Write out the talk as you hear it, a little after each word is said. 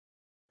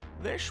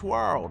This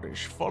world is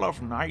full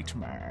of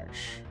nightmares.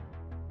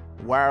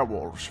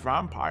 Werewolves,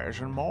 vampires,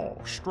 and more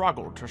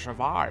struggle to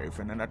survive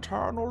in an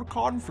eternal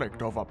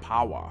conflict over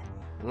power,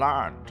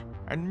 land,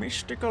 and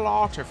mystical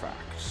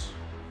artifacts.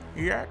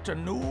 Yet a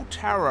new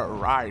terror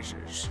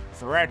rises,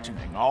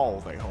 threatening all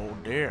they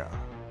hold dear.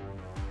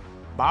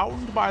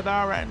 Bound by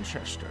their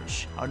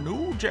ancestors, a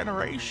new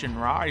generation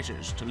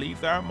rises to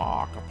leave their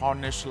mark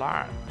upon this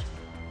land.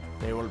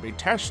 They will be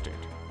tested,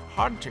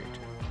 hunted,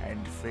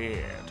 and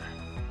feared.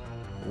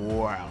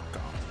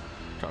 Welcome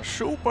to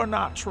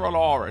Supernatural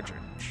Origins.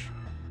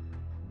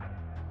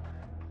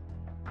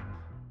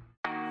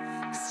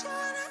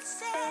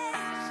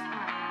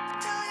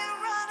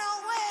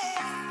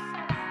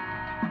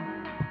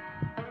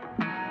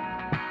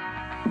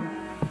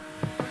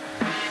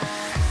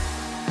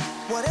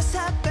 What has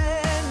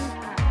happened?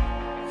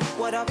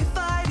 What are we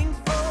fighting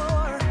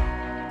for?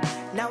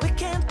 Now we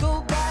can't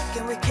go back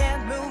and we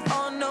can't move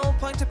on. No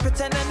point to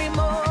pretend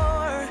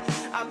anymore.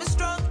 I've been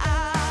strung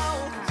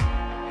out,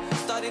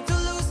 starting to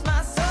lose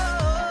my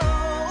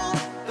soul.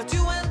 But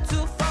you went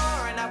too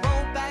far and I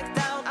won't back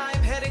down.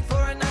 I'm heading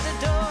for another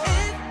door.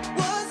 It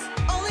was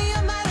only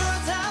a matter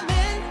of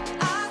timing.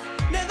 I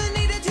never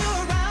needed you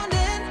around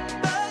it,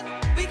 but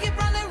we keep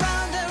running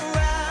round and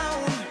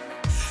round.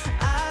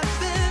 I've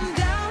been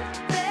down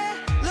there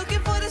looking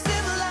for the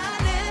silver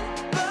lining,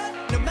 but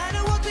no matter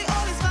what we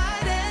always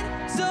fighting.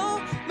 So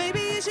maybe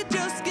you should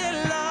just get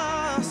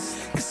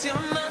lost, 'cause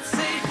you're not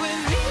safe with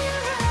me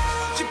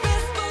around. You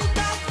best bolt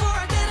out before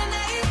I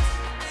detonate.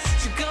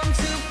 You come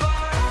too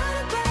far out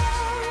of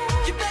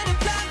bounds. You better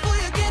plan for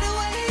your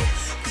getaway,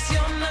 'cause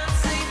you're not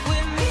safe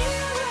with me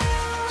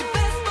around. You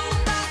best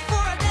bolt out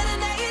before I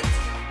detonate.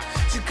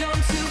 You come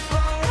too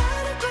far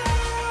out of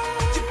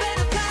bounds. You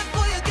better plan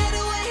for your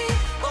getaway,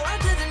 or I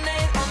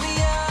detonate on the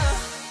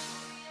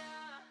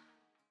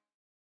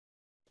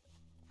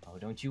Oh,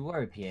 don't you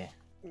worry, Pierre.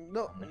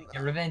 No, I'm gonna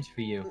get revenge for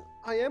you.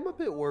 I am a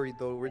bit worried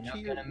though, I'm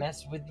Ritchie. not gonna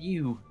mess with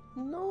you.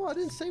 No, I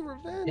didn't say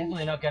revenge.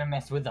 Definitely not gonna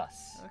mess with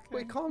us. Okay,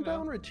 Wait, calm you know,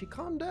 down, Ritchie.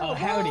 Calm down. Oh,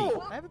 howdy.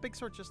 Whoa! I have a big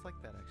sword just like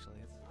that, actually.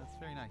 That's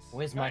very nice.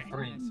 Where's my Very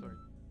friend? nice sword.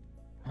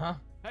 Huh?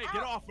 Hey,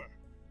 get off her!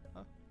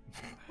 Huh?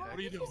 What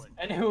are you doing?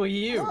 And who are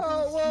you?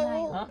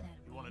 Whoa. Huh?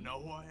 You want to know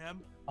who I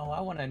am? Oh,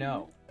 I wanna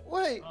know.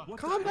 Wait, What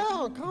calm the heck?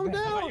 down, calm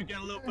How about you down. get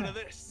a little bit of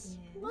this?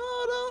 No,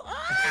 no.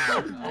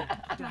 Ah!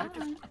 What the heck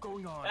is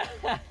going on?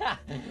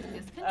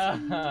 Just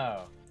continue.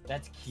 Oh,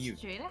 that's cute.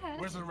 Straight ahead.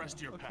 Where's the rest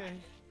of your pack? Okay.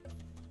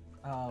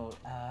 Oh,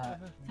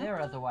 they're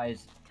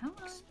otherwise Come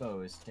on.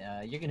 exposed.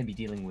 You're gonna be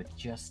dealing with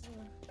just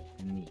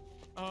me.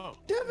 Oh,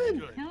 Devin!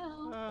 good.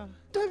 Hello.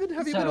 Devin,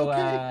 have you So, been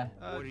okay?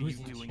 What are who's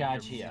you in doing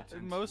charge here, here?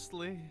 mutant?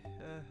 Mostly.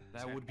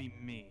 That would be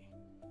me.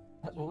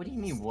 What do you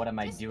mean, what am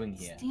I Just doing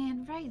here?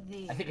 Stand right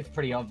there. I think it's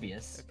pretty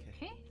obvious.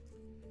 Okay.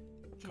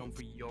 Okay. Come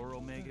for your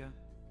Omega?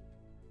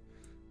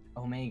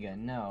 Omega,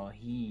 no,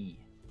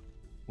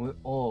 we're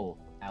all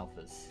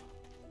alphas.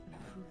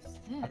 Who's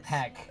this? A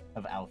pack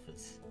of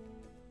alphas.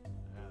 Yeah,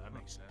 that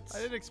makes sense. I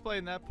didn't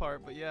explain that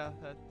part, but yeah,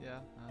 yeah.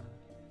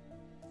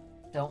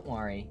 Don't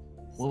worry.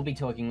 We'll be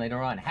talking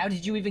later on. How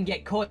did you even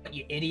get caught,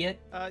 you idiot?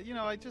 You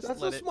know, I just That's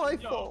let just it. my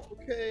fault,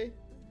 okay?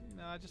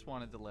 No, I just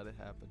wanted to let it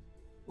happen.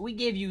 We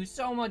gave you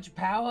so much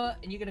power,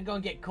 and you're gonna go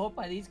and get caught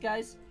by these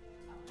guys?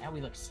 Oh, now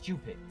we look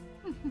stupid.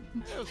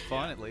 It was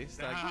fun, at least.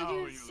 Now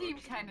You you seem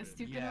look kind of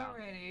stupid Yeah.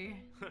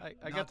 already. I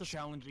Not got the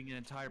challenging an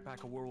entire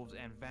pack of werewolves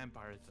and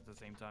vampires at the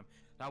same time.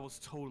 That was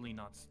totally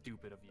not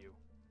stupid of you.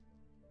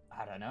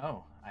 I don't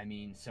know. I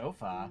mean, so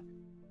far,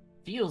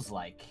 feels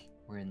like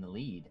we're in the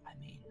lead. I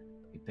mean,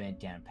 we burnt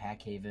down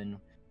Packhaven,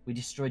 we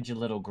destroyed your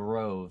little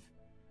grove.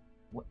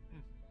 For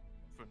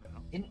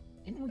now.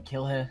 Didn't we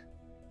kill her?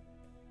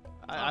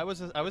 I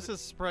was as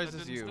surprised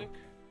That as didn't you. stick?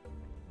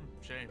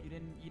 Shame.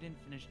 You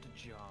didn't finish the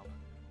job.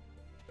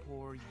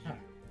 Poor you.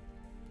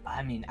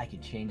 I mean, I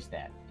could change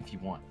that if you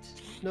want.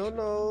 No,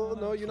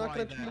 you're not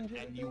Try gonna that, change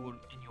it. and you'll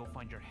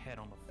find your head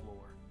on the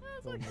floor.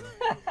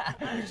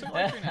 It's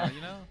like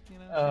you know, you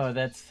know. Oh,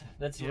 that's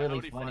Yeah, how really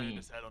would he find funny.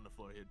 his head on the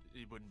floor?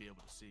 He wouldn't be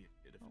able to see it.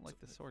 I don't like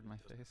the sword in my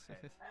face.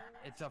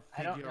 It's a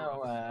I don't figure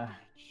know, of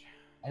speech.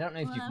 I don't know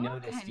if Well, you've I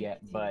won't noticed kinda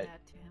yet, do but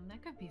that to him.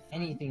 That could be fun.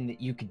 anything that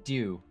you could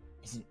do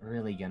isn't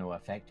really going to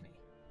affect me.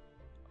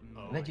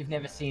 No, I bet you've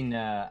never seen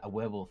a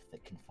werewolf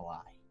that can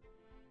fly.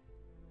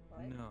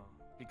 No,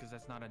 because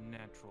that's not a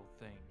natural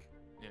thing.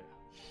 Yeah.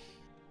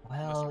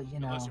 Well, you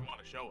know, Unless you want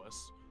to show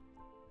us.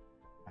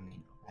 I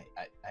mean,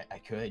 I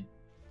could.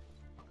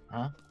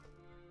 Huh?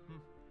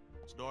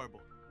 It's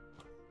adorable.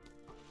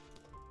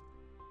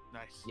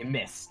 Nice. You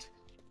missed.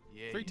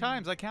 Yeah. 3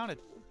 times, I counted.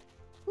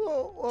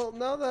 Well,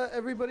 now that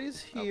everybody's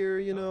here,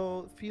 you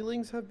know,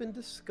 feelings have been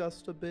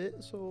discussed a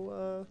bit,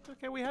 so,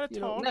 Okay, we had a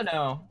You know, talk.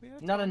 No, We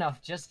had not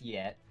enough just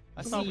yet.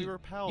 I You thought we see, were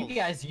pals. You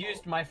guys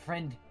used my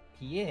friend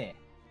Pierre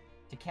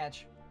to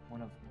catch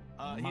one of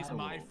He's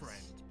my wolves.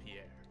 friend,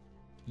 Pierre.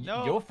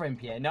 No. Your friend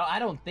Pierre? No, I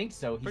don't think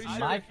so. He's Pretty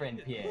my sure-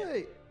 friend Pierre.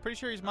 Wait, Pretty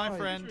sure he's my Oh,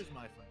 friend. Sure is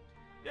my friend.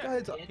 Yeah.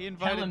 guys, Tell He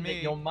invited him me.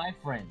 that you're my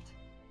friend.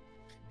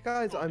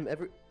 Guys, I'm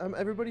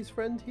everybody's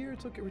friend here.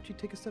 It's okay. Ritchie,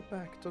 take a step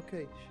back. It's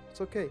okay.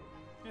 It's okay.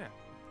 Yeah.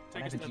 What Take a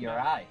happened step to your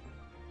back. eye?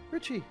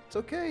 Richie, it's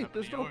okay. Happened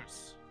There's to no.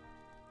 yours.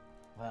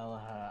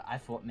 Well, I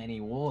fought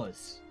many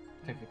wars.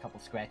 Took a couple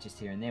scratches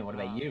here and there. What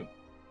about Ah. you?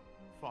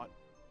 Fought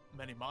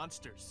many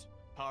monsters.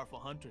 Powerful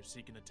hunters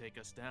seeking to take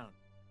us down.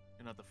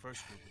 You're not the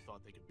first group who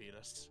thought they could beat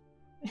us.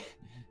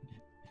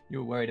 You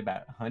were worried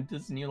about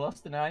hunters and you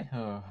lost an eye?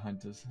 Oh,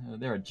 hunters.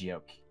 They're a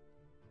joke.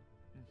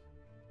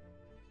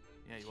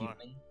 Yeah, you are.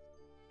 Human.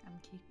 I'm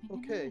keeping an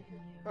Okay. eye on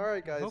you. All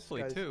right, guys.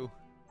 Hopefully guys. two.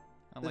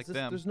 Unlike This,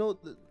 them. there's no.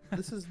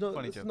 This is no.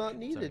 Funny This is joke. not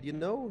needed. Sorry. You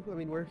know. I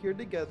mean, we're here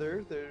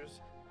together.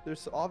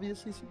 There's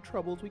obviously some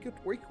troubles. We could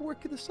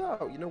work this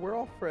out. You know, we're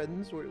all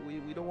friends.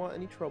 We don't want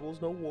any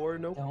troubles. No war.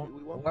 No. Don't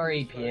we want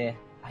worry, peace, right? Pierre.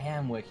 I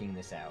am working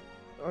this out.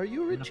 Are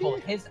you I'm gonna Richie? pull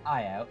his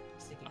eye out,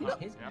 stick it in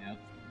his Yep. mouth,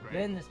 Great.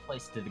 burn this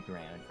place to the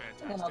ground, and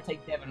then I'll Fantastic.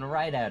 take Devin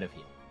right out of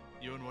here.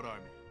 You in what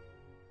army?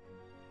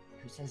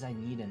 Who says I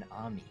need an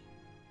army?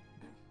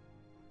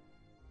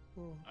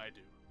 Oh. I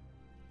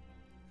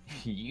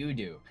do. You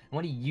do.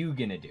 What are you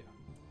gonna do?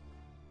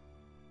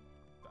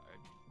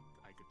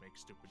 I could make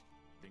stupid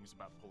things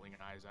about pulling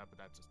eyes out, but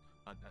that's just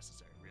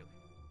unnecessary, really.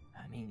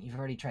 I mean, you've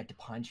already tried to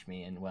punch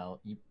me, and well,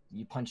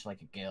 you punch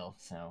like a girl,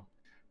 so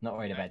not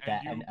worried about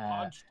that. And you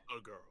And punched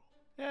a girl.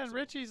 Yeah, and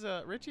Richie's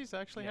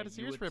actually Yeah, had his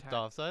you ears ripped attacked-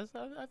 off, so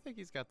I think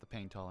he's got the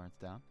pain tolerance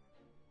down.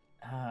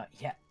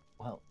 yeah.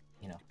 Well,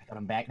 you know, I got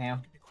him back now.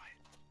 Be quiet.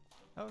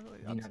 Oh, Have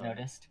I'm you not sorry.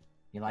 noticed?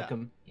 You like Yeah.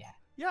 him? Yeah.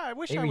 Yeah, I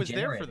wish They I was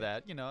there for regenerated.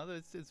 that. You know,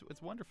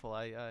 it's wonderful.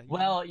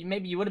 Well,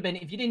 maybe you would have been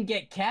if you didn't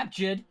get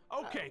captured.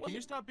 Okay, well, can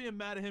you stop being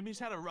mad at him? He's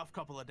had a rough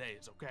couple of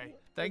days, okay?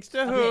 thanks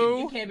to Okay, who?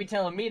 you can't be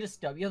telling me to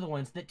stop. You're the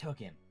ones that took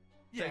him.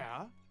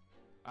 Yeah.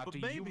 After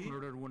But you maybe-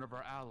 murdered one of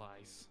our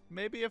allies.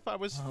 Maybe if I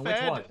was Which one?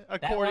 fed That one?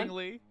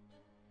 accordingly.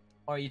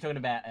 Or are you talking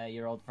about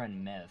your old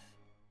friend Mev?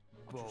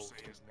 Won't you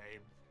say his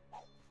name?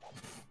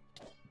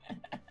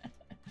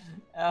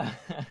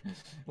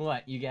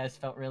 What, you guys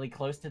felt really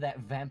close to that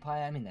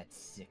vampire? I mean, that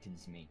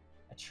sickens me.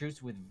 A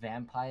truce with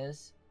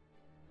vampires?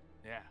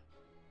 Yeah.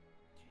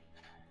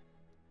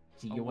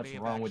 See, A you're what's way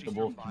of wrong with the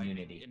actually wolf surviving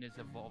community. in his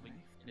evolving,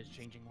 in his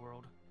changing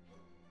world.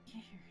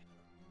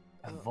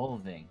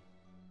 Evolving.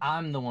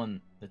 I'm the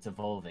one that's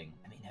evolving.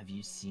 I mean, have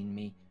you seen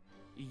me?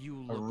 You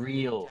A look like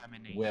real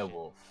contamination.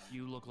 werewolf.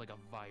 You look like a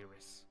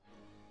virus.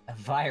 A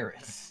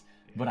virus.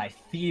 But I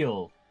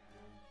feel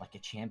like a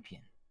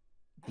champion.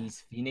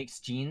 These phoenix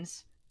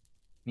genes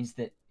means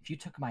that if you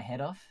took my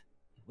head off,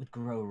 it would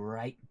grow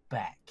right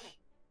back.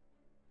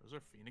 Those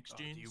are Phoenix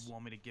Do genes? you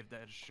want me to give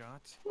that a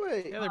shot?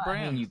 Wait. Yeah, they're I mean,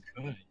 brands. you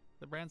could.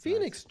 The brand's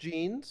Phoenix nice.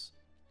 genes.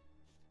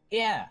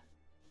 Yeah.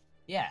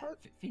 Yeah, What?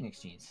 phoenix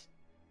genes.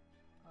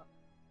 Yeah,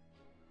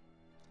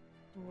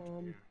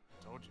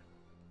 told you.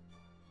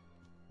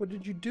 What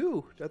did you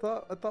do? I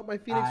thought my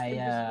phoenix. I, thing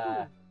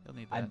was- You'll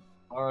need I that.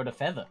 borrowed a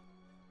feather.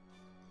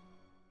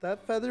 that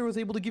feather was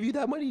able to give you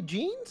that many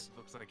genes?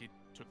 Looks like he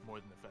took more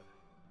than the feather.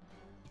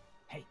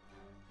 Hey,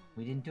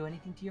 we didn't do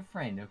anything to your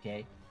friend,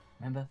 okay?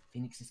 Remember,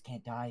 phoenixes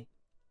can't die.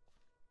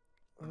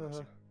 Unless, Uh,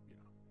 you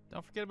know,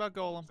 Don't forget about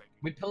Golem. like,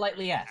 We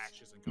politely asked.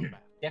 ashes and come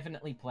back.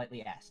 Definitely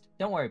politely asked.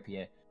 Don't worry,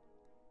 Pierre.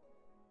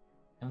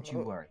 Don't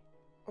you Oh. worry.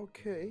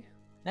 Okay.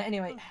 Now,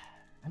 anyway,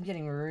 I'm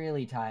getting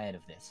really tired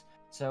of this.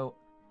 So,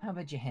 how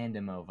about you hand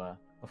him over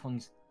before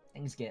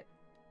things get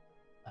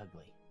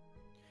ugly?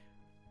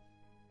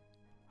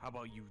 How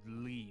about you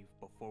leave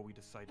before we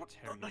decide to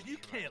tear No, you? you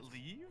can't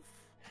leave.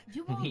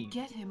 You won't Leave.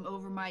 get him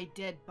over my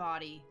dead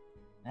body.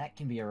 That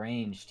can be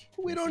arranged.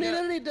 We Yes, don't need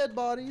sir. any dead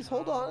bodies.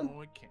 Hold on.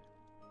 No, it can't.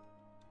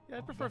 Yeah,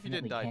 I'd Oh, prefer if you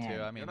didn't die definitely too.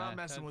 can. I mean, You're not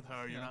messing I- with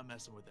her. you You're know, not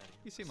messing with Eddie.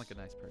 You seem like a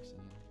nice person.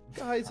 You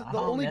know? Guys, the I'll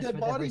only mess dead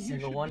with body every you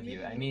single should one of be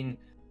you. I eating. mean,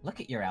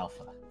 look at your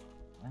alpha.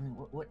 I mean,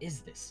 what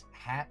is this? A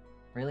hat?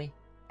 Really?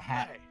 A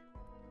hat? Hey,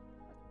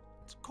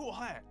 it's a cool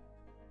hat.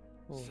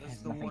 Oh. There's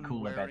Says the nothing one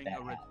cool about wearing that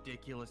a hat.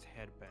 ridiculous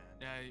headband.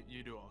 Yeah,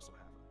 you do also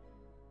have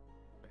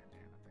a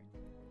bandana thing.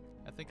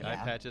 I think Yeah. eye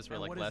patches were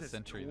And like what is last this,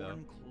 century though.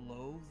 torn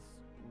clothes?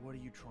 What are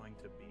you trying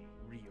to be,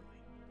 really?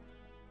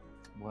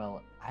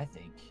 Well, I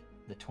think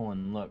the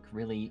torn look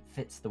really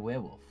fits the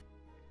werewolf.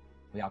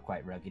 We are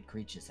quite rugged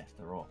creatures,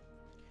 after all.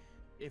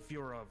 If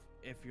you're a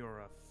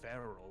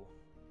feral,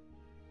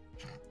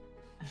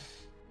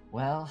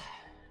 Well,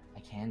 I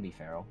can be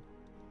feral.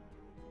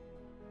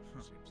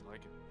 Seems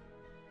like it.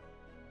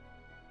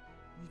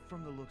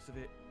 from the looks of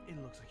it,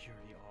 it looks like you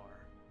already are.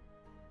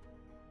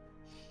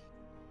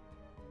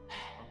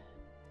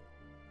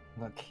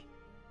 Look,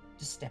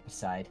 just step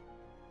aside.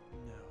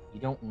 No. You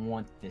don't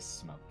want this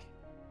smoke.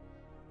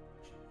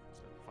 Is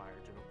that a fire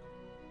joke?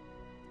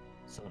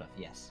 Sort of,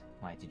 yes.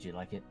 Why, did you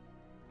like it?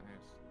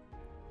 Yes.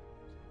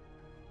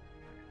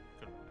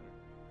 Could have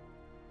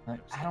been Look,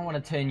 Yes. I don't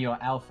want to turn your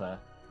alpha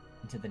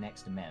into the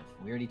next Mev.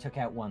 We already took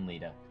out one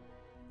leader.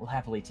 We'll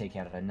happily take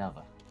out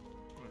another.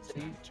 better. Let's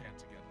stand a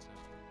chance against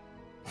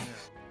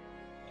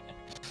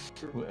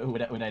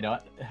it. Would I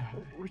not?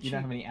 Richie. You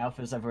know how many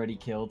alphas I've already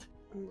killed?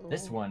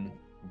 This Oh. one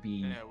will be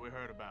Yeah, we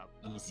heard about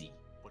easy.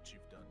 what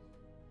you've done.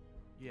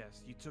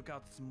 Yes, you took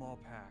out small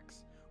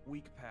packs.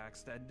 weak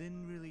packs that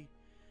didn't really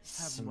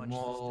have much to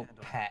Small stand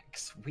on.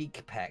 packs,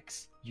 weak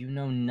packs. You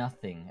know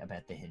nothing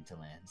about the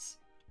hinterlands.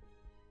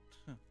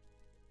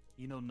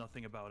 You know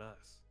nothing about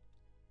us.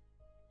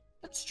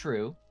 That's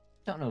true.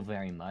 Don't know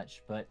very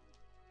much, but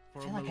For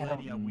I feel like I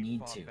millennia, don't we need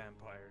fought to.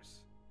 vampires.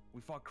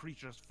 We fought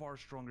creatures far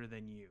stronger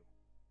than you.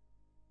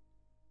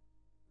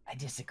 I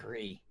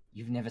disagree.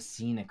 You've never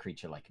seen a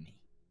creature like me.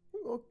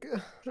 Okay.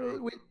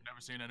 Wait. Never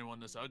seen anyone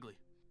this ugly.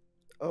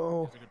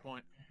 Oh, That's a good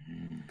point.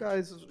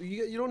 guys,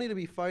 you don't need to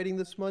be fighting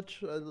this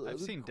much. I've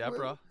seen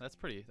Deborah. That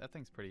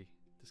thing's pretty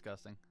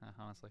disgusting,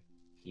 honestly.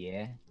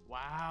 Yeah?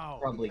 Wow.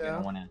 Probably Yeah.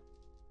 gonna wanna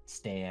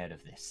stay out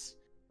of this.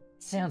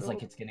 Sounds like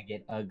No. it's gonna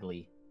get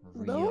ugly.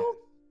 Real. No.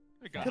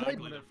 It got Can I-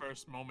 ugly the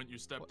first moment you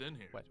stepped in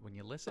here. What? When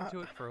you listen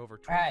to it for over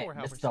Alright,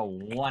 24 hours.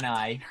 Mr. One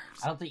Eye.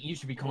 I don't think you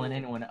should be calling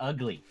anyone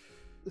ugly.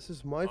 This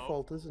is my Oh.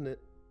 fault, isn't it?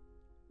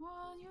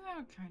 Well, you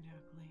are kind of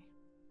ugly.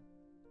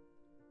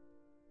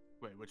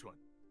 Wait, which one?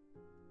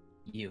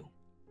 You.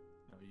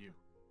 No, you.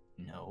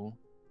 No.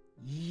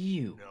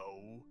 You.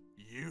 No,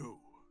 you.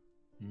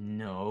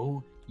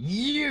 No. You.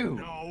 You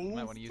might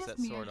No. want to use Just that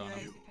me sword and on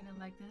you him. guys are kind of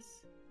like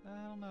this.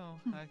 I don't know.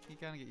 You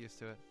gotta get used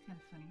to it. Kind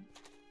of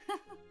funny.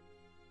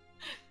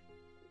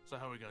 So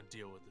how are we gonna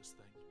deal with this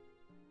thing?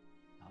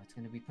 Oh, it's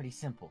gonna be pretty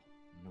simple.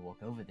 I'm gonna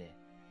walk over there.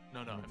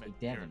 No, I'm I gonna meant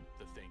take Devin.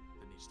 the thing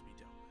that needs to be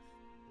dealt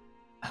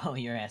with. Oh,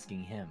 you're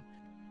asking him.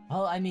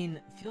 Well, I mean,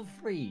 feel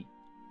free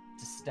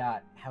to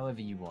start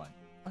however you want.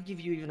 I'll give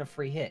you even a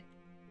free hit.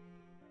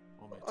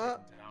 Want me to take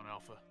him down,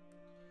 Alpha?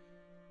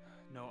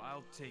 No,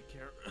 I'll take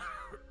care.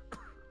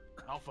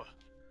 Alpha.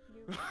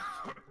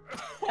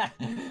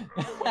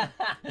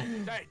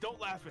 Hey, don't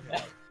laugh at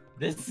him.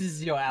 This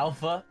is your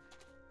alpha?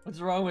 What's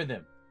wrong with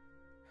him?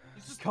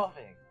 He's just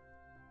coughing.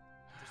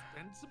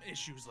 There's been some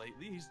issues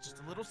lately. He's just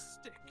a little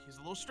sick. He's a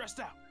little stressed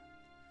out.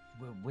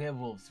 We're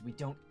werewolves. We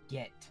don't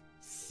get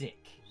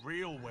sick.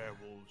 Real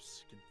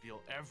werewolves can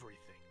feel everything.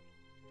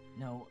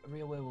 No,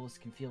 real werewolves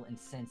can feel and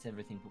sense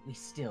everything, but we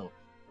still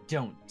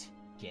don't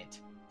get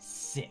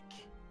sick.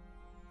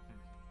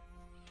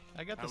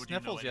 I got How the would you know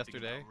sniffles anything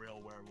yesterday. about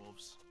real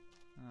werewolves.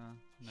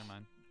 Never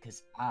mind.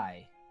 Because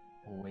I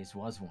always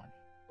was one.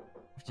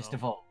 I've just Oh.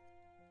 evolved.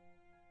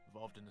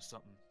 Evolved into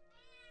something.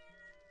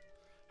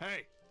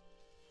 Hey,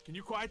 can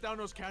you quiet down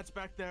those cats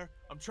back there?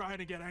 I'm trying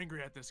to get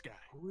angry at this guy.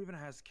 Who even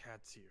has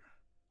cats here?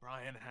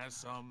 Bryan has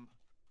some.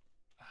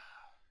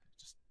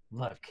 Just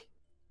Look,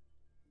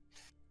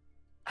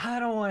 I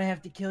don't want to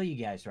have to kill you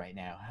guys right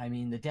now. I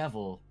mean, the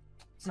devil,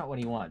 it's not what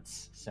he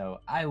wants, so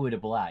I would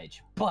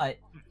oblige. But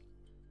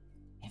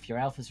if your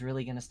alpha's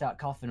really gonna start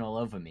coughing all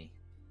over me,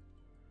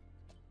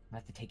 I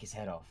have to take his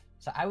head off.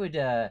 So I would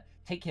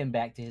take him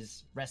back to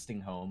his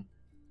resting home,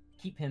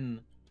 keep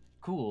him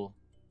cool,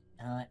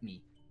 and let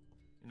me.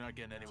 you're not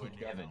getting anywhere Take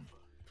near Devin. Alpha.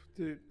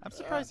 Dude, I'm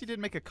surprised you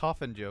didn't make a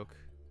coffin joke.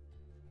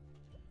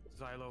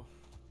 Xylo,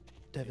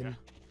 Devin.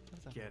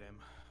 get him.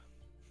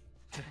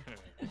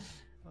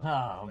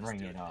 Oh, Let's bring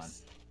do it on.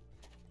 this.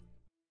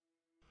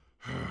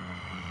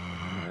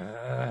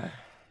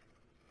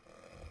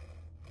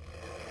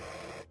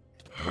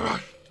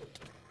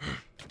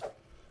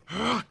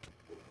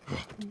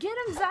 Get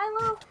him,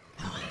 Xylo!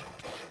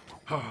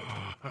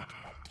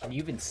 Can you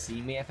even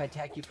see me if I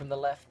attack you from the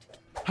left?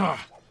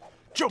 Ha!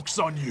 Joke's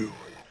on you!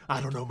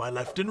 I don't know my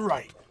left and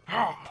right.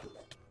 Ha!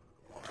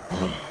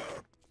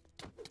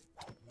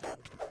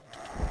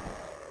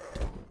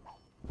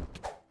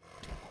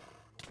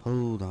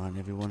 Hold on,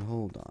 everyone,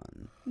 hold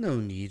on. No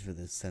need for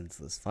this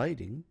senseless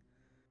fighting.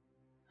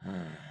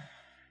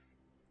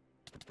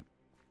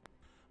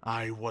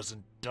 I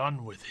wasn't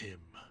done with him.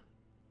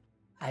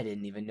 I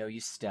didn't even know you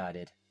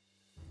started.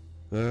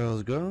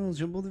 Girls,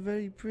 you're both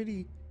very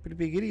pretty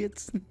big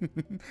idiots.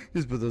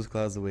 Just put those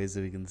claws away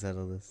so we can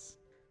settle this.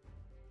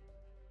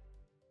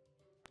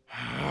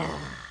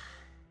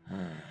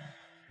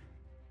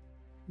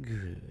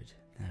 Good.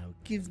 Now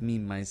give me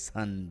my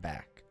son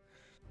back.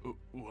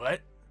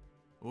 What?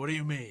 What do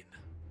you mean?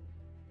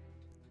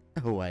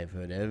 Oh, I've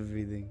heard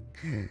everything.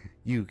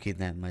 You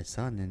kidnapped my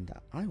son and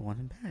I want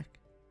him back.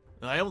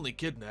 I only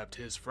kidnapped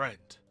his friend.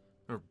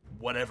 Or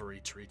whatever he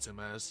treats him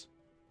as.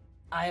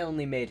 I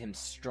only made him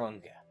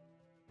stronger.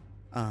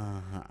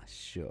 Uh-huh,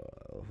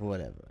 sure,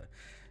 whatever.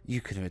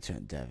 You can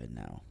return Devin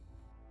now.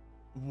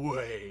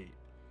 Wait.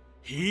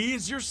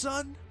 He's your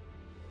son?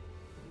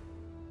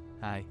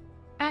 Hi.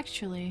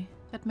 Actually,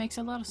 that makes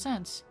a lot of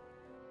sense.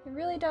 It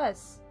really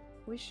does.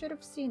 We should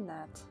have seen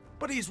that.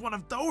 But he's one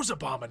of those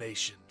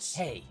abominations.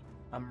 Hey,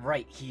 I'm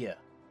right here.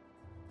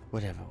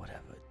 Whatever.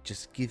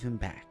 Just give him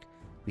back.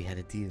 We had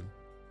a deal.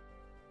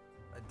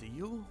 A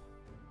deal?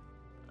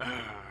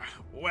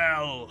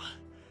 Well,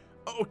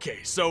 okay,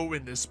 so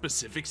in this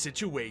specific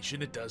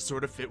situation, it does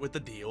sort of fit with the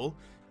deal.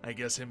 I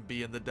guess him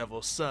being the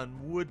devil's son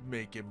would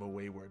make him a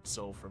wayward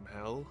soul from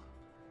hell.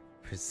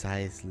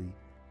 Precisely.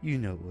 You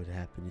know what would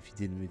happen if you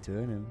didn't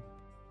return him.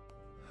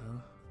 Huh?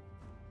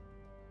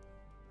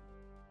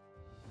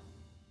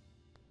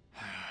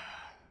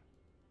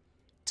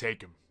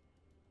 Take him.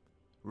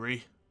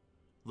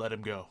 Let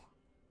him go.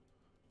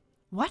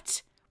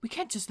 What? We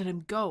can't just let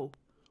him go.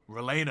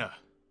 Relena,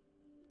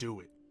 do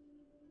it.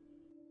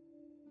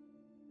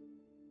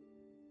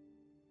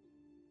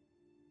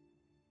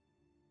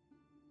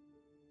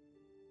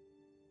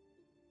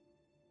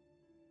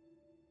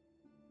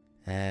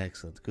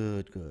 Excellent.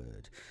 Good,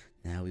 good.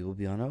 Now we will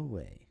be on our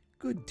way.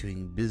 Good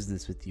doing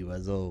business with you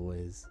as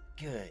always.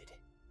 Good.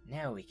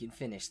 Now we can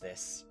finish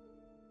this.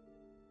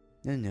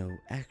 No,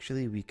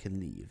 actually we can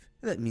leave.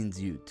 That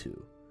means you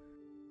too.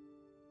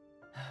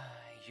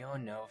 You're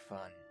no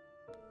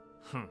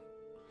fun.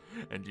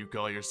 And you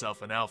call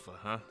yourself an alpha,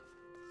 huh?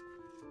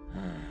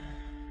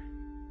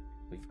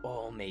 We've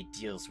all made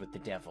deals with the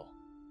devil.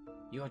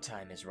 Your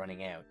time is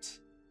running out.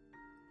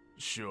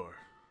 Sure.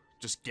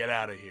 Just get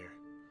out of here.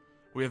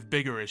 We have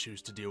bigger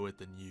issues to deal with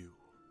than you.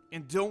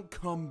 And don't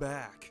come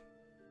back.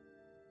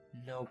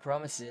 No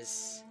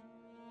promises.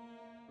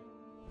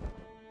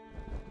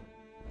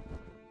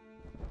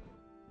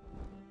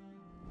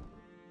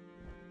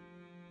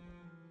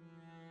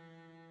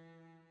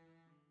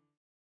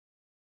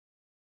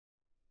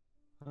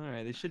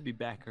 Alright, they should be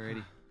back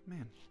already.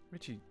 Man,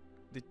 Ritchie,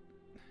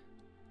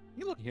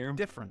 you look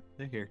different.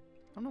 They're here.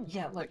 I don't know.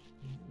 Yeah, look,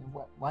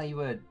 while you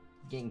were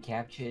getting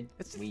captured,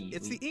 It's we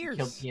the ears.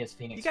 killed PS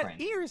Phoenix You got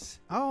friend. ears.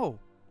 Oh.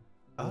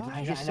 What did I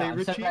you know, just say,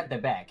 I'm so Ritchie? glad they're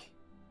back.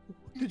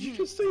 Did you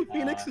just say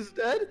Phoenix is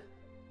dead?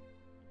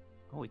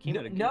 Oh, we came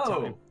at a good No,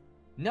 time.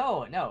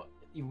 no,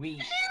 we.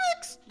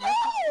 Phoenix!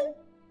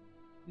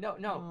 No!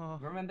 No.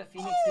 Remember,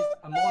 Phoenix is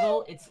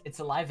immortal. It's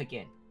alive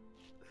again.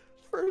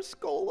 First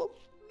Golem,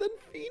 then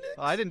Phoenix.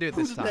 Well, I didn't do it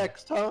this Who's time.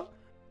 next, huh?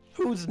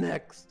 Who's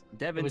next?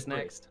 Devin's was Bree.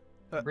 next.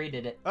 Bree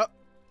did it.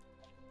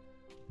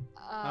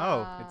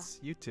 Oh, it's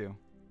you two.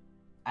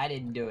 I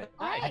didn't do it.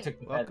 I took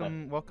the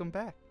feather. Welcome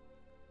back.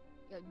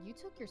 You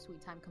took your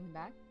sweet time coming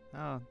back.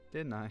 Oh,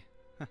 didn't I?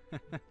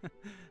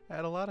 I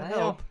had a lot of I know.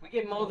 help. We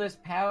gave him all this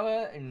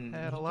power, and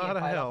Had a he lot can't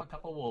of fight off help. a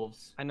couple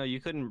wolves. I know you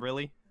couldn't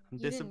really. I'm You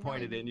didn't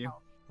disappointed really in you.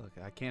 help. Look,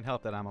 I can't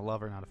help that I'm a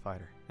lover, not a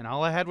fighter. And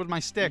all I had was my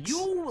sticks.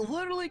 You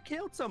literally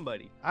killed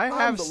somebody. I I'm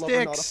have the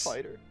lover, not a sticks.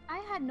 fighter. I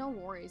had no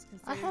worries.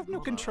 I have no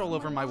considering- control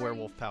over my Don't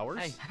werewolf worry. powers.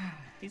 Hey,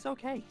 he's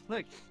okay.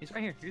 Look, he's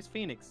right here. Here's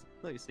Phoenix.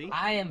 Look, see?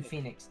 I am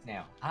Phoenix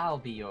now. I'll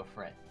be your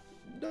friend.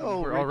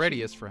 No, We're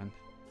already his friend.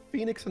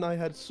 Phoenix and I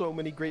had so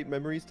many great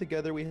memories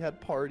together. We had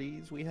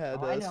parties, we had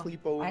Oh, I know.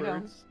 sleepovers. I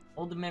know.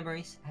 All the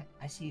memories.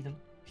 I see them.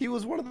 He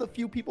was one of the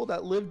few people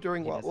that lived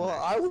during He while doesn't I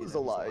actually see was them, he's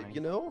alive, lying. you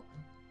know?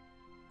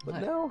 But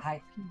Look, now,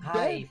 I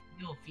dead.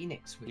 feel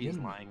Phoenix He's within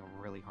me. lying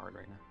really hard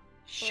right now.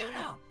 Shut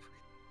up.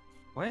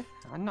 What?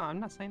 I'm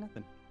not saying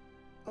nothing.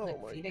 oh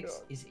Look, my Phoenix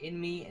god. is in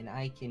me, and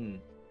I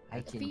can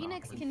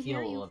Phoenix I can hear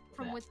feel all you of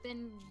from that.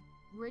 within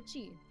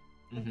Richie.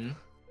 Mhm.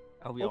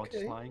 Are we all Okay.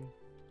 just lying?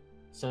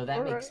 So that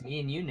All makes right. me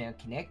and you now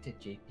connected,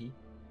 JP.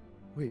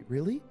 Wait,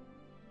 really?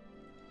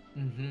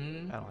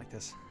 Mhm. I don't like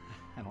this.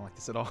 I don't like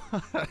this at all.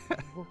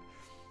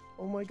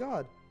 Oh my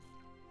god.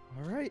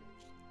 Alright.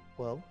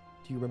 Well,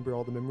 do you remember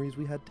all the memories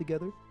we had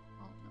together?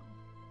 Oh no.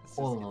 This is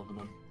All gonna of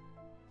them.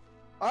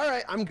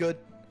 Alright, I'm good.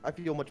 I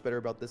feel much better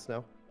about this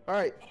now.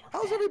 Alright,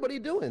 how's everybody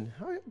doing?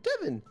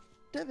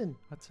 Devin,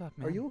 What's up,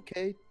 man? are you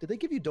okay? Did they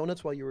give you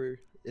donuts while you were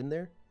in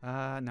there?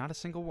 Not a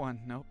single one.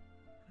 Nope.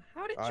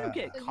 How did you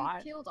get So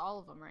caught? you killed all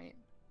of them, right?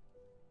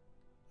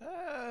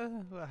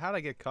 How'd I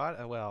get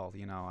caught? Well,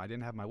 you know, I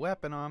didn't have my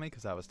weapon on me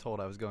because I was told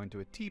I was going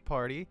to a tea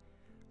party.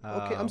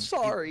 Okay, I'm You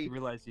sorry.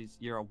 realize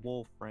you're a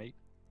wolf, right?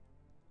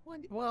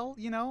 Well,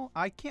 you know,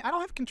 I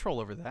don't have control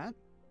over that.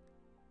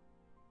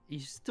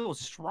 He's still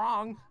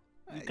strong.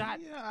 You got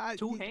yeah,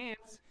 two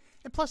hands.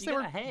 And plus, You they got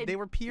were a head, they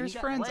were Pierre's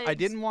you got friends. I legs.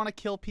 didn't want to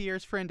kill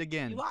Pierre's friend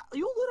again. You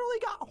literally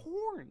got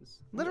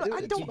horns. Literally, I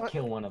It's don't. You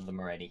kill one of them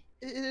already.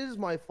 It is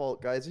my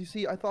fault, guys. You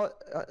see, I thought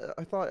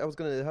I was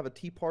gonna have a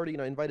tea party,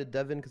 and I invited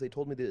Devin because they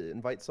told me to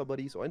invite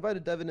somebody. So I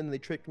invited Devin, and they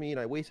tricked me, and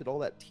I wasted all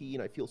that tea,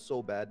 and I feel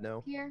so bad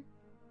now. Here,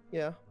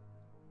 Yeah.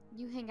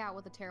 you hang out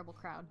with a terrible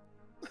crowd.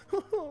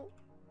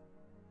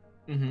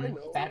 Mhm.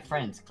 know. Bad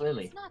friends,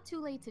 clearly. It's not too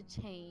late to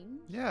change.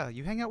 Yeah,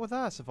 you hang out with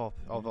us of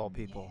all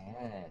people.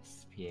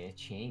 Yes, Pierre,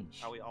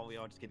 change. Are we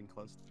all just getting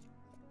close?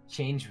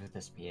 Change with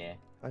us, Pierre.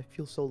 I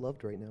feel so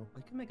loved right now.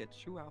 We can make a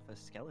true alpha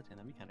skeleton.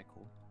 That'd be kind of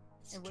cool.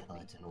 It would be.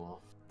 Skeleton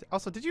wolf.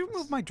 Also, did you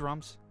move my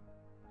drums?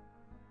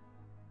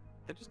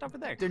 They're just over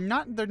there. They're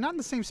not in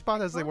the same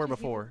spot as they Told were you he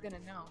before. was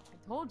gonna know.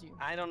 I told you.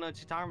 I don't know what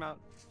you're talking about.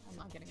 I'm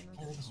not getting into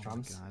Yeah, this. those Oh my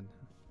drums. God.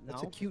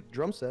 That's No. a cute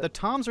drum set. The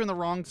toms are in the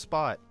wrong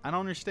spot. I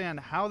don't understand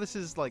how this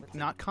is like What's it?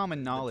 not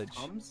common knowledge.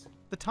 Tums?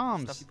 The Stuff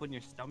toms. you put in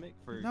your stomach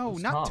for. No,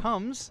 Who's not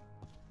Tom? tums.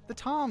 The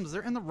toms.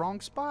 They're in the wrong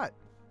spot.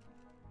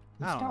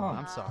 I don't know. Tom?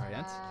 I'm sorry.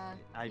 That's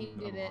He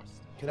did it. lost.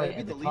 Can Wait, I be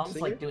are the the lead Toms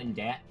singer? like doing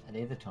that? Are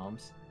they the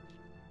Toms?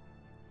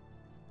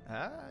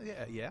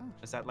 yeah.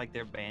 Is that like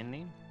their band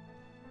name?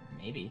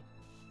 Maybe.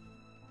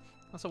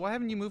 Also, why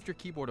haven't you moved your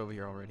keyboard over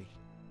here already?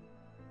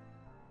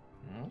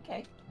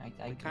 Okay.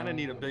 I We kind of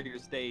need a bigger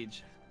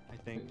stage, I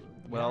think.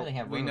 We Well, don't really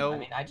have we room. know- I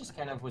mean, I just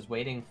kind of was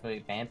waiting for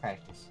band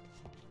practice.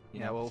 You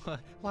Yeah, know, well, a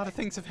lot of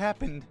things have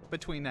happened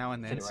between now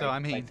and then, Fit it so right I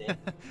mean, there.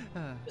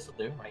 This'll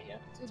do right here.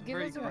 So It's a give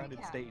very us a crowded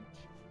recap. stage.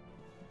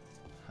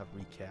 a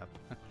recap.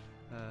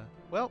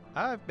 Well,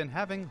 I've been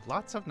having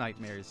lots of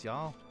nightmares,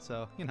 y'all.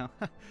 So, you know.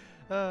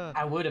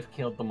 I would have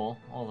killed them all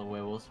the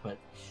werewolves, but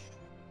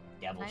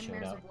devil showed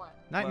Nightmares up. of what?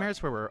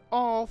 Nightmares where we're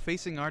all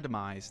facing our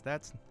demise.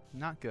 That's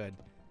not good.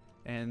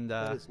 And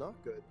That is not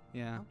good.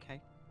 yeah.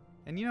 Okay.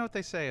 And you know what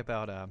they say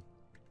about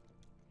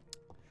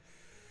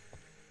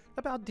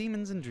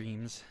demons and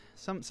dreams.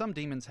 Some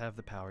demons have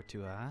the power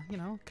to you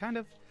know, kind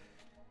of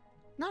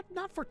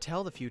not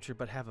foretell the future,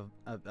 but have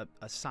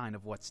a sign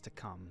of what's to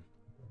come,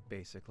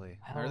 basically.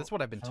 Or that's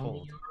what I've been If only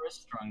told. you were a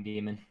strong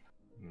demon.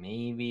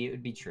 Maybe it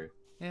would be true.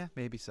 Yeah,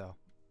 maybe so.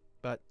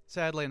 But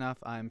sadly enough,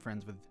 I'm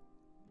friends with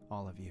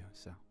all of you,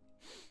 so.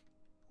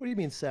 What do you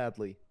mean,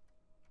 sadly?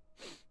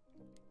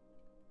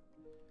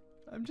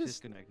 I'm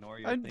just gonna ignore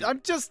you.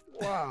 I'm just.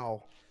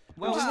 Wow.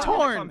 Well, I'm just I'll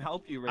torn. come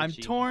help you, I'm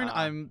Ritchie. torn.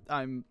 I'm.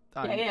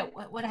 Yeah.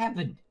 What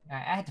happened? I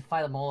had to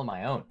fight them all on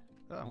my own.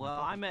 Oh, Well,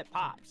 I met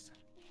Pops.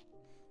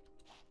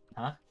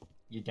 Huh?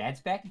 Your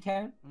dad's back in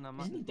town? No,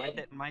 Isn't he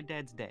dead? my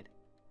dad's dead.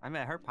 I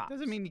met her Pops.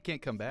 doesn't mean you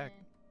can't come back.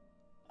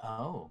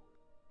 Oh.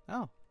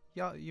 Oh,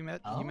 yeah. You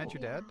met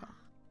your dad.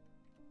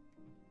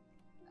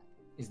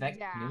 Is that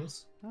Yeah.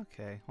 news?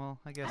 Okay. Well,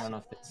 I I guess. don't know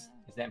if that's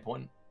is that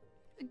important.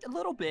 A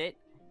little bit.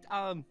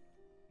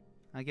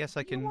 I guess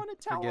I You can wanna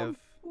tell forgive. him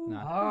who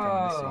Not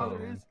Oh. telling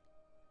the scene.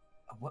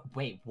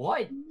 Wait,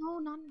 what? No,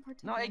 not in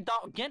particular. No, hey,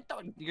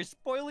 don't. You're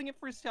spoiling it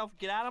for yourself.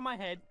 Get out of my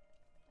head.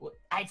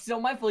 It's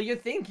not my fault. You're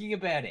thinking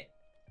about it.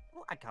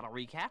 Well, I gotta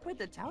recap it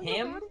to tell you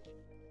Him? about it.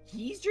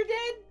 He's your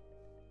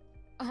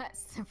dad?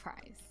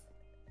 Surprise.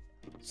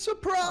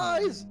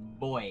 Surprise!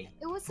 Boy.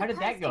 It was How did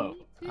that surprise to go?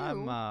 me, too.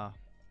 I'm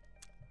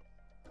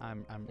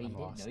Wait, you didn't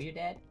lost. know your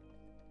dad?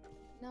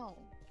 No.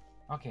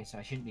 Okay, so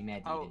I shouldn't be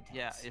mad that you Oh didn't tell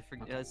yeah. us. If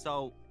Okay.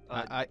 so.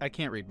 I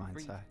can't read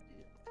minds. Free-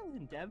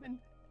 Devin.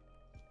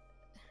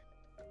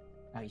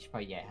 Oh, you should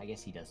probably, yeah, I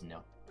guess he doesn't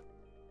know.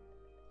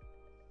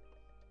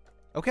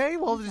 Okay,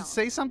 well, No. just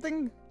say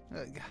something.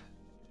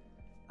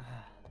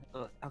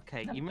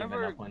 Okay, I'm you giving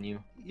remember? up on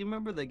you. You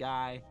remember the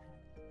guy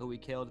who we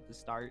killed at the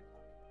start?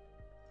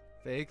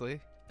 Vaguely.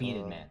 Beat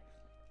it, man.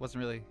 Wasn't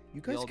really.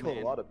 You guys old killed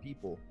man. a lot of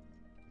people.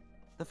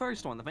 The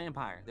first one, the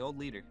vampire, the old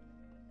leader.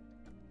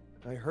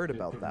 I heard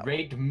about that.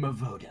 Great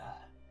Mavoda.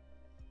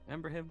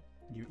 Remember him?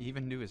 You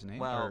even knew his name.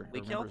 Well, or we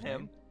remember killed his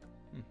him.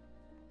 name?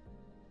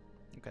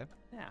 Okay.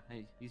 Yeah,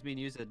 he's being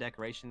used as a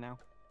decoration now.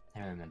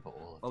 I remember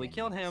all of Well, we their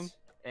killed him, names.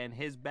 and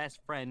his best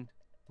friend,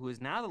 who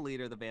is now the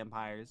leader of the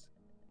vampires,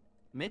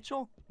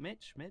 Mitchell.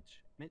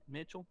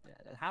 Mitchell.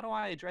 How do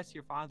I address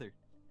your father?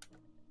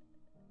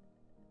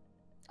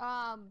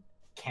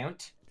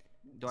 Count?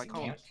 Do I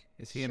call him? Count?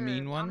 Is he a Sure,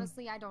 mean one?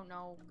 Honestly, I don't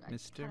know. I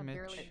Mr. kinda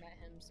barely Mitch? met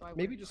him, so I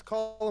Maybe just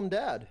call him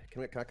Dad.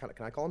 Can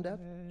I call him Dad?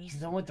 He's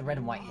the one with the red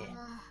and white hair.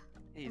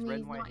 He's red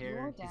and white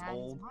hair. He's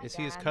old. Is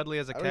he as cuddly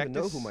as a I don't cactus?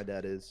 even know who my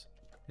dad is.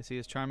 Is he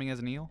as charming as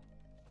an eel?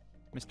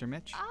 Mr.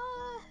 Mitch?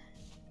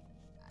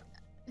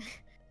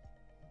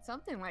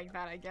 something like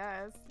that, I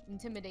guess.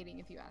 Intimidating,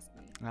 if you ask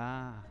me.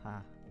 Ah.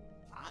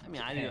 I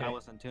mean, I knew I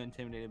wasn't too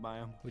intimidated by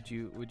him. Would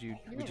you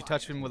You're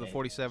touch him with a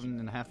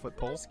 47.5-foot I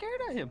pole? was scared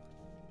of him.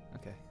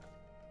 Okay.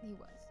 He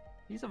was.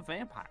 He's a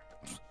vampire.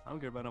 I don't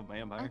care about no I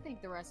vampire.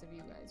 think the rest of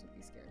you guys would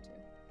be scared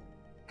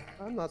too.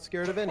 I'm not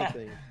scared of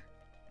anything.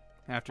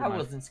 After I my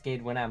wasn't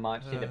scared when I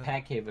marched into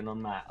Packhaven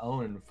on my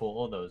own for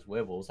all those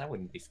werewolves. I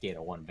wouldn't be scared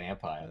of one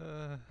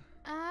vampire.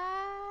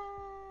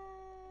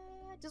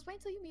 Just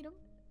wait till you meet him.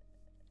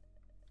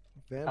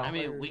 Vampires. I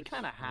mean, we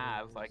kind of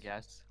have, I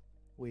guess.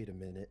 Wait a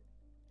minute.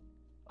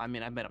 I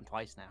mean, I've met him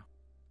twice now.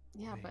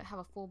 Yeah, but have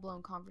a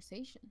full-blown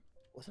conversation.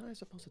 Wasn't I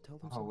supposed to tell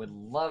them I something? would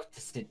love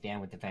to sit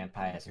down with the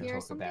vampires and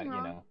Here's talk about, something you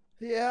wrong.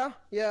 know.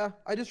 Yeah.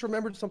 I just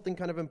remembered something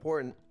kind of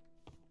important.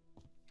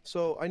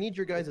 So I need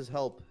your guys'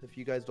 help, if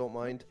you guys don't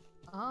mind.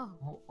 Oh.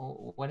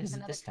 What is it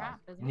Another this time? trap,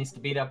 isn't It needs to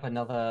beat up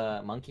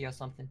another monkey or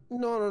something?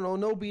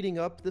 No beating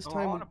up. This Oh, time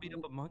I we- want to beat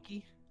up a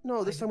monkey.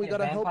 No, this Why, time we you a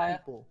gotta help vampire?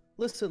 people.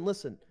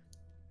 Listen.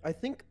 I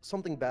think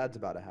something bad's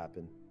about to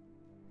happen.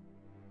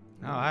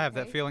 Oh, I have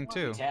that Okay. feeling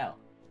too. Tell.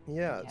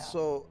 Yeah,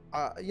 so,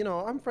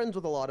 I'm friends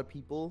with a lot of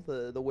people,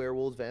 the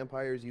werewolves,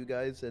 vampires, you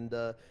guys, and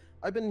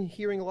I've been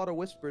hearing a lot of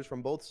whispers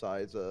from both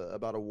sides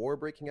about a war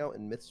breaking out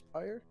in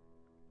Mistspire.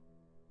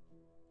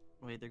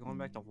 Wait, they're going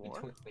back to war?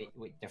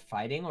 Wait, they're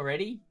fighting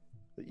already?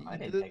 I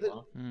didn't think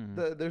well.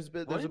 There's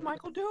What did a,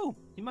 Michael do?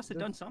 He must have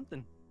done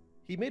something.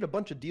 He made a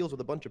bunch of deals with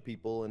a bunch of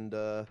people, and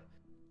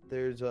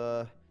there's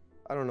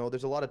I don't know,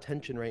 there's a lot of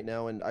tension right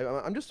now, and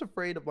I'm just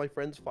afraid of my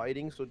friends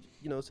fighting. So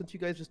since you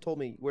guys just told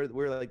me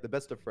we're like the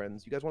best of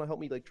friends, you guys want to help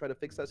me like try to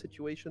fix that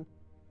situation?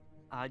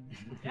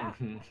 Yeah.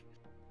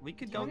 We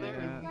could go Do there.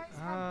 you guys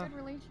have good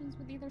relations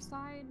with either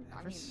side?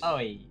 I mean, Oh,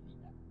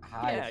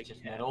 I've Yeah,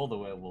 just yeah. met all the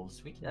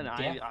werewolves. We can And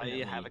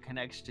definitely... I have a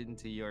connection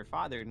to your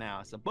father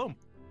now, so boom.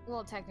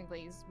 well,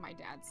 technically, he's my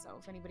dad, so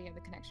if anybody had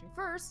the connection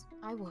first,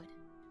 I would.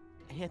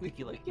 I think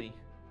you like me.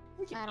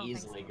 We I can don't think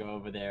easily so. go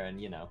over there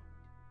and,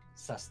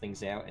 suss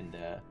things out and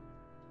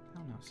I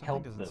don't know. Something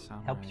Help doesn't them.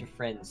 sound Help right. your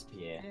friends,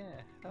 Pierre. Yeah,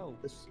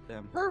 help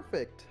them.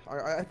 Perfect.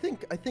 I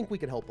think we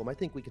could help them. I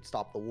think we could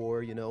stop the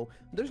war. You know,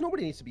 there's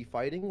nobody needs to be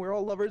fighting. We're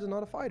all lovers and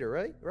not a fighter,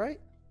 right? Right?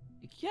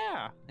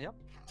 Yeah. Yep.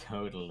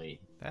 Totally.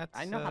 That's.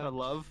 I know how to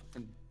love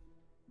and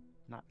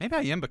not. Maybe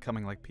I am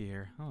becoming like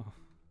Pierre. Oh,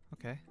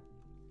 okay.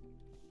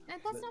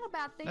 That's not a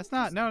bad thing. That's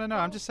not. No. I'm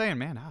well, just saying,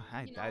 man.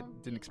 I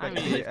didn't expect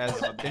to mean, be as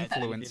it's not a bad thing if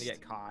you're influenced. gonna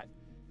get caught.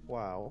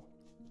 Wow.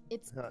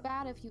 It's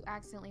bad if you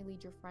accidentally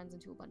lead your friends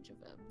into a bunch of,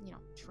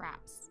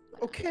 traps.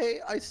 But, Okay,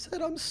 I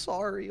said I'm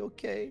sorry.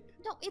 Okay.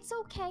 No, it's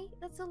okay.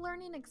 That's a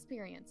learning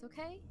experience,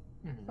 okay?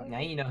 Now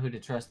you know who to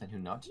trust and who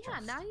not to Yeah,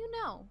 trust. now you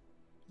know.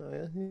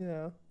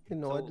 Yeah. You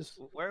know, So, I just.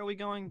 where are we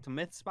going? To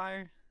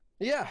Mythspire?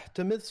 Yeah,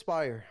 to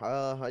Mythspire.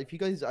 If you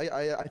guys,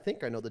 I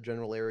think I know the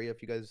general area.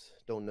 If you guys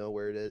don't know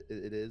where it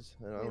is,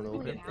 and I don't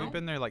know. We've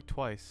been there like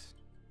twice.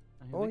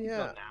 Oh, We can yeah.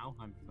 go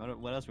now.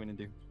 What else are we gonna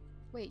do?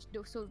 Wait,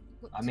 so...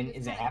 I mean,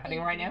 is it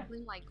happening right now?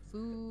 Bring, like,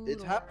 food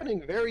It's or-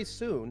 happening very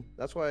soon.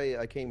 That's why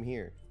I came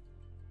here.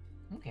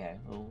 Okay,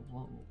 well,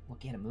 we'll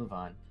get a move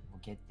on.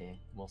 We'll get there.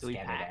 We'll Do we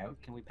scatter pack? it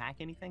out. Can we pack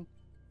anything?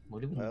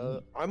 What do we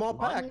need? I'm all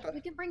packed.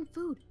 We can bring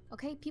food,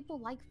 okay? People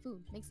like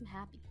food. Makes them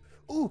happy.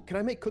 Ooh, can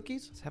I make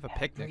cookies? Let's have a We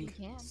picnic.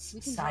 can. We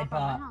can drop by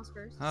my house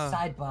first.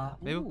 Sidebar.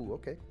 Maybe, Ooh,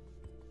 okay.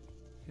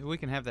 maybe we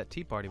can have that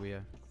tea party we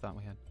thought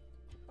we had.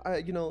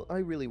 I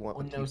really want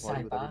a no tea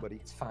party with sidebar. everybody.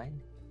 It's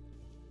fine.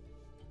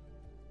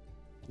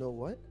 No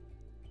what?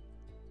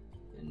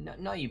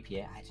 No, you,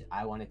 Pierre.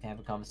 I wanted to have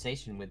a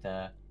conversation with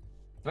the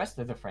rest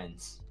of the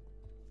friends.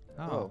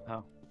 Oh.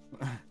 Oh.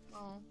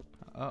 Oh.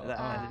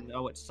 I didn't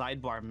know what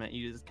sidebar meant.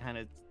 You just kind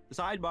of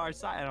sidebar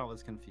side. I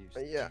was confused.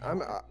 Yeah,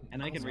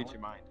 and I can read your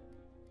mind.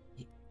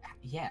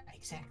 Yeah,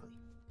 exactly.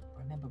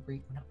 Remember,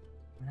 Bree,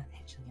 we're not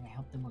actually gonna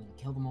help them. We're gonna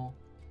kill them all.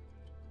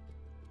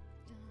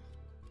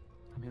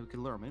 I mean, we could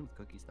lure them in with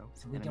cookies, though.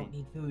 So we don't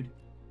need food.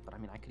 But I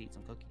mean, I could eat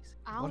some cookies.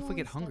 What if we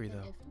get hungry, though?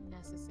 If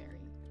necessary.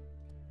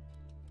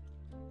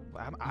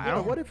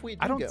 What if we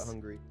do get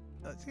hungry?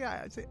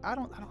 I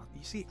don't.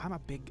 You see, I'm a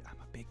big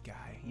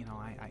guy. You know,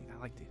 I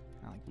like to.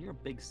 You're a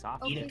big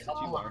soft. Okay, Eat a so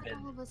couple you of want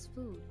them. all of us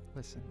food.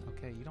 Listen,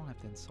 okay, you don't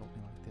have to insult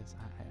me like this.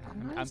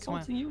 I'm not I'm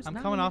insulting you. It's I'm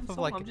not coming an off of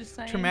insult, like I'm just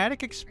saying-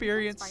 traumatic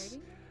experience.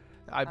 fighting?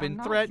 I've been I'm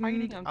not threatened.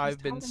 fighting, I'm just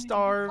I've been telling you to be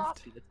starved.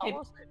 softy, that's all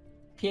I'll say.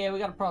 Pierre, we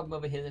got a problem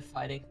over here. They're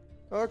fighting.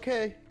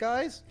 Okay,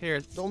 guys. Here,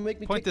 Don't make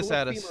me point take the this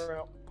at left us. femur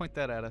out. Point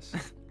that at us.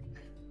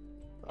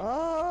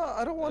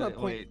 I don't want to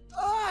point. Wait.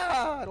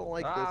 I don't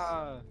like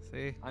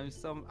See? I'm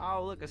some.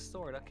 Oh, look, a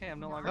sword. Okay, I'm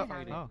no longer I have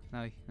fighting. Oh,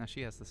 now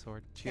she has the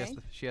sword. She Okay.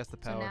 has the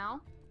So power.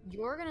 now,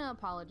 you're gonna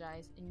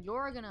apologize, and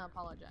you're gonna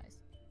apologize.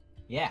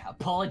 Yeah,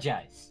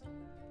 apologize.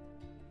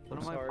 What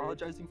I'm am I sorry.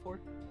 apologizing for?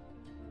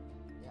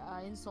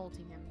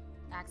 Insulting him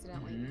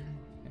accidentally.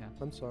 Yeah.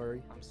 I'm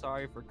sorry. I'm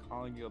sorry for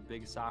calling you a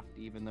big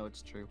softy, even though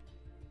it's true.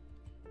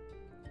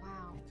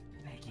 Wow.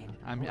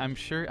 I'm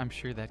sure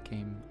that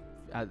came.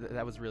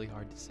 That was really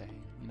hard to say.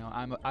 You know,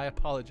 I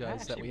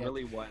apologize that Actually, we have.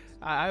 really was.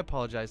 I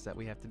apologize that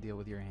we have to deal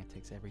with your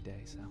antics every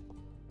day. So.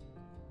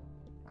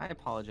 I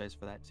apologize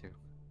for that too.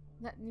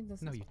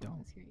 This No, is you fun.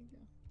 don't. Here you go.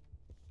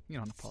 You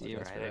don't You're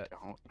apologize for right, that.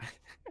 I don't.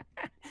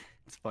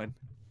 It's fun.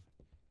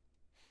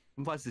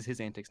 And plus, it's his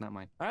antics, not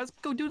mine. All right, let's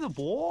go do the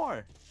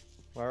war.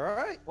 All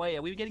right. Wait,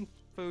 are we getting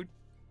food?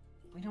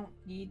 We don't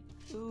need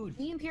food.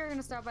 Me and Pierre are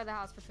gonna stop by the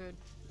house for food.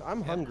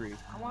 I'm hungry.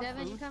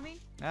 Devin, you coming?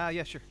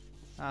 Yeah, sure.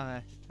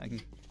 I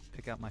can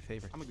pick out my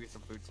favorite. I'm gonna get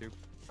some food too.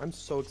 I'm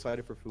so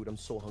excited for food. I'm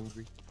so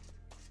hungry.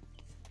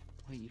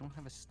 Wait, you don't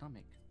have a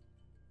stomach.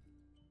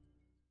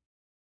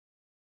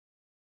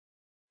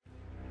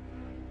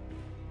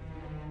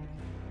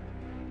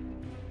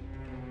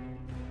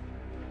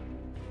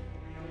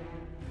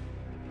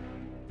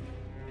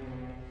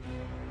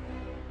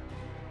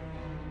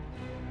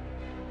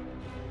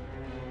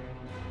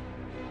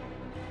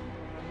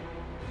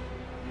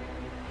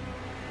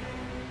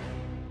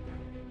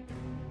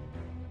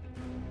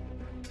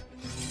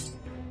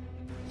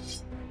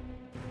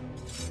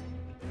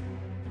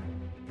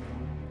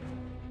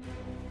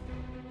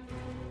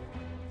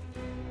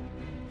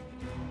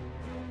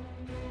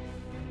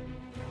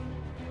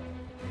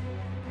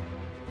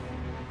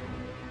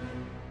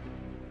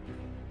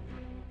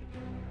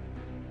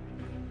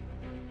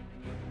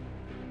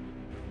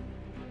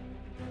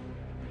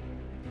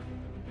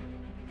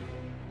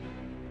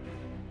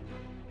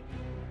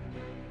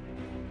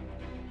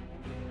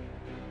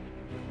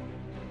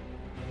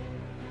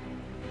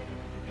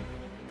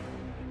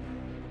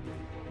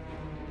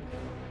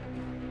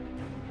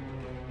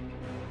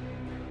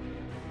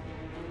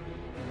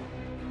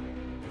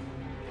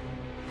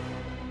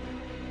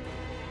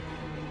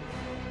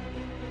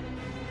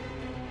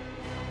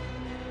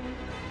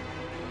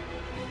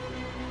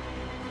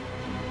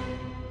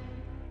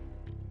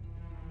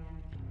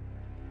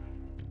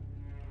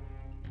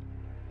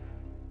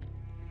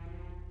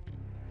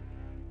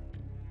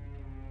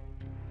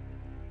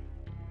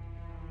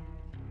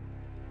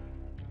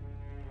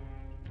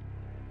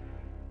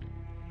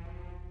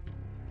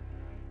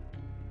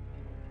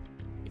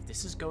 If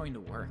this is going to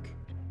work,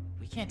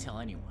 we can't tell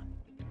anyone.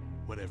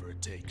 Whatever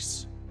it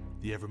takes,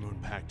 the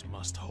Evermoon Pact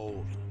must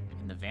hold.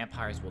 And the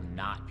vampires will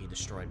not be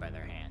destroyed by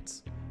their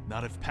hands.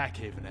 Not if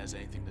Packhaven has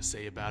anything to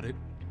say about it.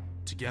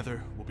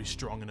 Together, we'll be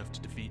strong enough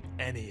to defeat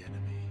any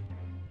enemy.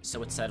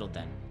 So it's settled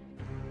then.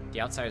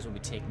 The outsiders will be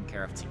taken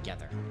care of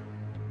together.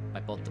 By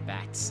both the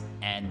bats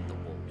and the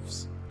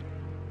wolves.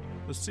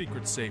 The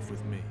secret's safe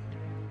with me.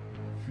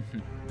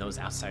 Those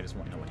outsiders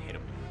won't know what hit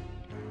them.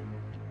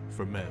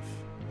 For Mev.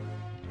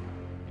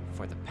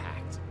 For the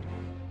Pact.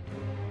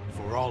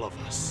 For all of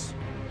us.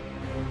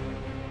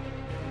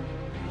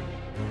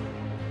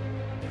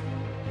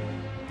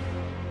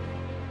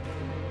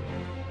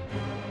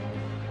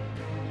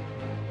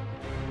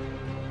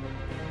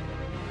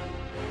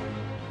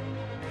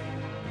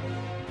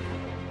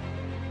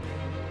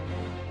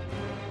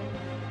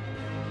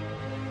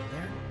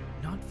 They're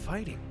not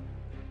fighting.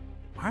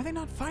 Why are they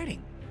not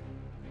fighting?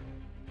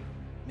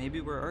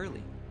 Maybe we're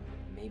early.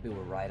 Maybe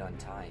we're right on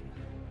time.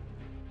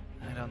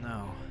 I don't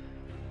know.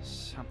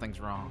 Something's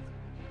wrong.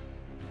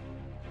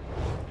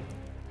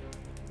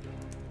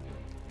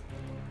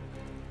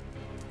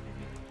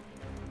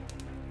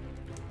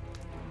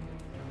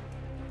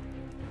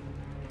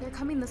 They're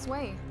coming this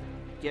way.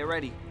 Get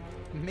ready.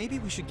 Maybe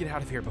we should get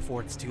out of here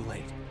before it's too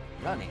late.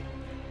 Running?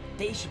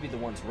 They should be the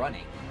ones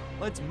running.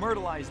 Let's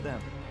myrtleize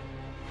them.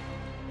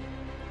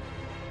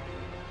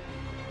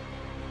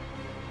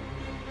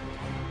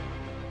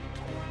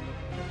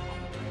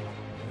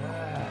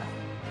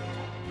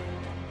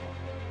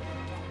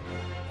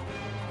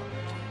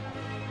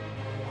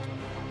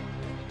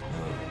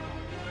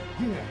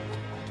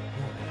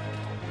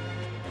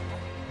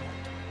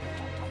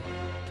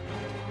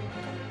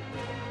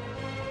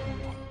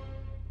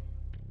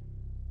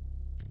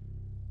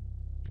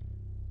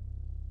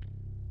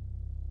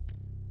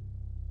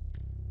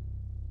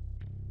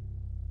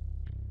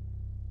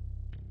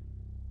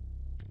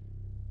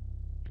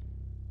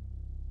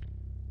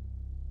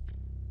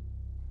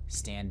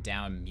 Stand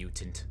down,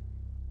 mutant.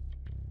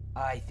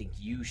 I think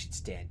you should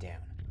stand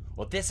down,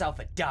 or this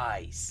alpha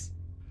dies.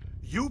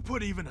 You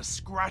put even a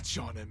scratch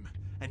on him,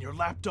 and your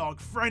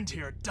lapdog friend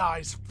here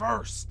dies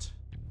first.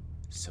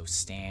 So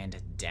stand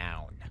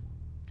down.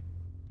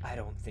 I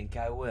don't think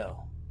I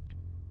will.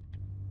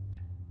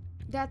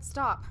 Dad,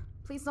 stop.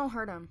 Please don't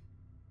hurt him.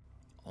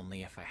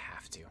 Only if I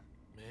have to.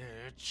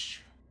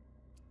 Mitch.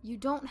 You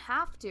don't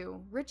have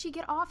to. Ritchie,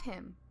 get off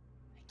him.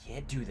 I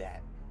can't do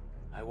that.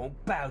 I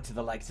won't bow to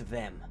the likes of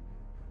them.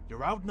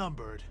 You're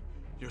outnumbered.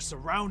 You're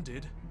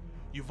surrounded.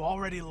 You've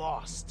already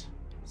lost.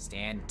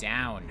 Stand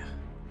down,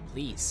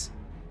 please.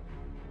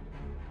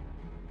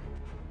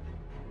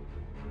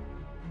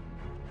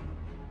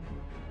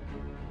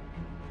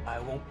 I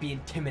won't be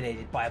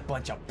intimidated by a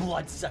bunch of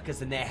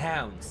bloodsuckers and their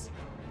hounds.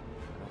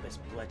 When all this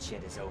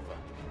bloodshed is over,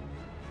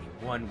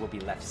 only one will be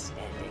left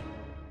standing.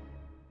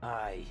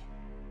 I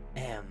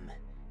am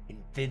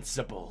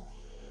invincible.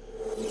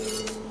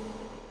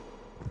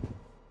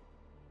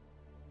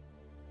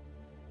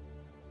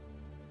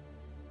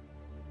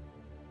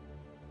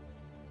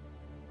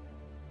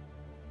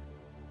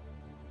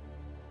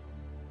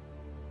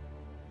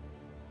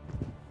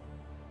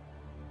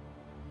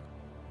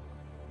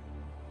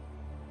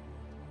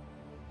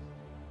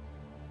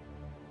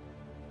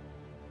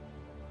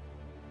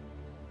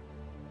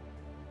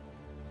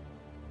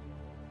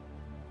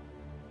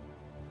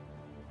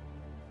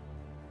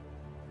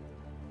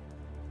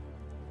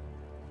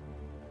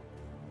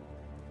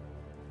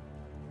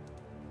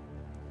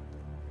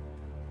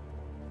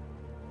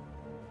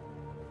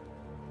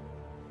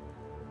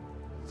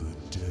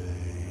 The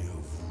day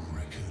of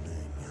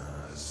reckoning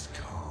has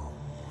come.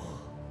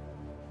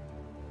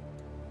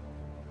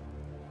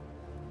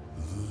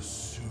 The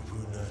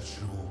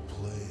supernatural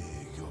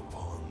plague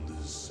upon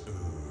this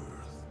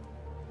earth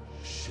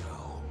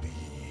shall be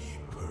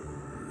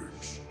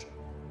purged.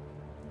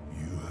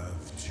 You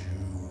have 2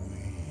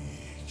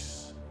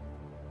 weeks.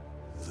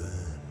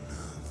 Then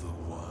the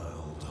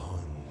wild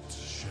hunt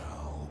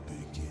shall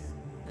begin.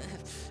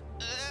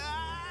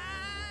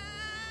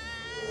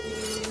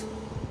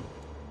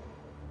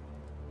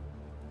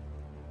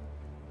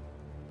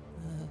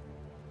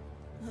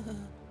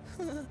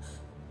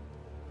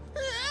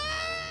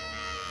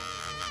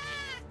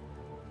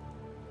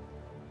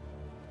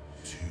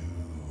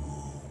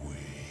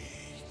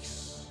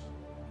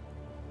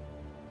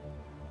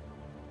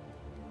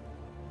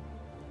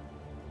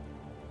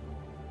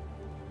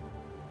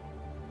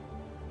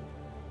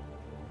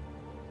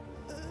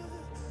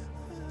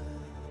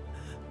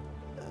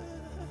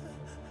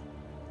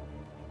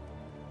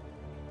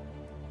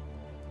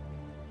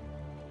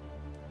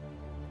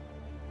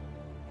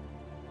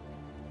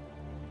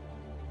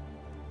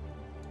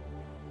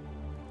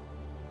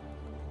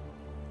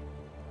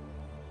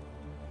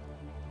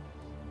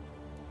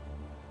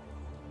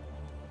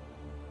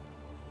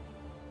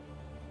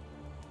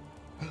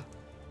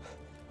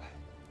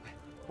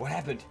 What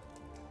happened?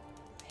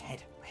 My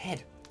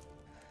head.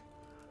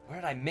 Where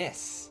did I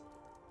miss?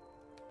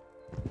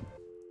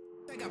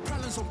 I got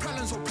problems on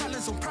problems on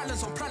problems on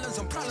problems on problems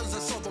on problems I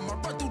solve them. I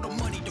run through the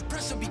money, the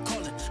pressure be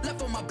calling.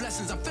 Left on my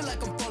blessings, I feel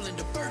like I'm falling.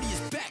 The birdie is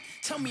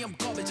tell me I'm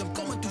garbage. I'm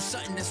going through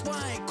something, that's why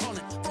I ain't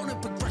calling. Phone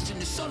and progression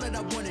is all that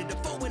I wanted. The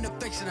phone and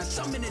affection, I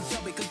summon and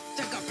dub it. Cause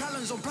I got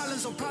problems on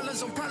problems on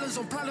problems on problems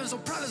on problems on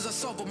problems. I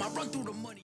solve them. I run through the money.